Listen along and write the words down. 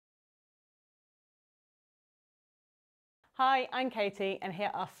Hi, I'm Katie and here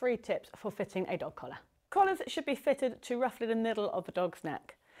are 3 tips for fitting a dog collar. Collars should be fitted to roughly the middle of the dog's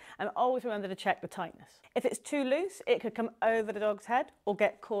neck, and always remember to check the tightness. If it's too loose, it could come over the dog's head or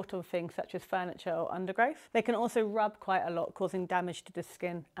get caught on things such as furniture or undergrowth. They can also rub quite a lot, causing damage to the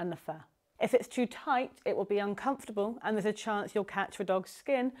skin and the fur. If it's too tight, it will be uncomfortable and there's a chance you'll catch the dog's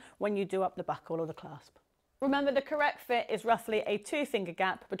skin when you do up the buckle or the clasp. Remember, the correct fit is roughly a 2-finger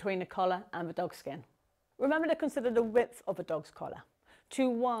gap between the collar and the dog's skin. Remember to consider the width of a dog's collar.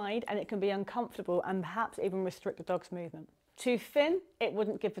 Too wide and it can be uncomfortable and perhaps even restrict the dog's movement. Too thin, it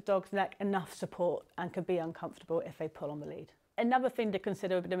wouldn't give the dog's neck enough support and could be uncomfortable if they pull on the lead. Another thing to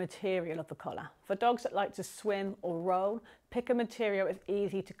consider would be the material of the collar. For dogs that like to swim or roll, pick a material that's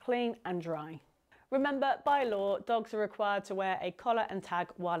easy to clean and dry. Remember, by law, dogs are required to wear a collar and tag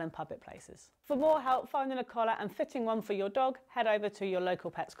while in public places. For more help finding a collar and fitting one for your dog, head over to your local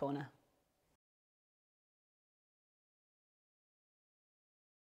Pets Corner.